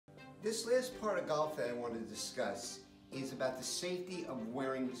This last part of golf that I want to discuss is about the safety of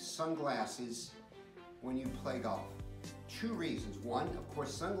wearing sunglasses when you play golf. Two reasons. One, of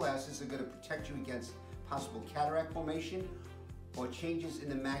course, sunglasses are going to protect you against possible cataract formation or changes in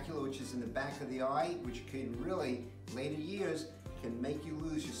the macula, which is in the back of the eye, which can really, later years, can make you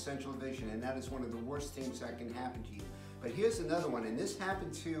lose your central vision, and that is one of the worst things that can happen to you. But here's another one, and this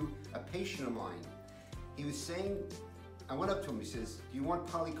happened to a patient of mine. He was saying, I went up to him, he says, do you want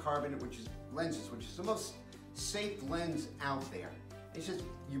polycarbonate, which is lenses, which is the most safe lens out there? And he says,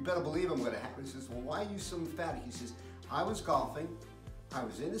 you better believe I'm going to have it. He says, well, why are you so emphatic? He says, I was golfing, I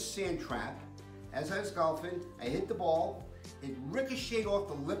was in a sand trap. As I was golfing, I hit the ball, it ricocheted off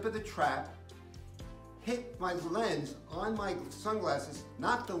the lip of the trap, hit my lens on my sunglasses,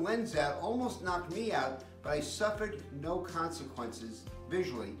 knocked the lens out, almost knocked me out, but I suffered no consequences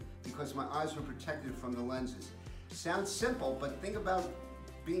visually because my eyes were protected from the lenses. Sounds simple, but think about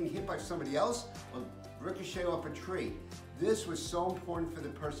being hit by somebody else or ricochet off a tree. This was so important for the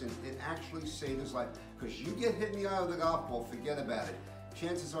person, it actually saved his life. Because you get hit in the eye with a golf ball, forget about it.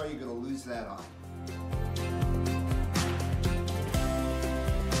 Chances are you're going to lose that eye.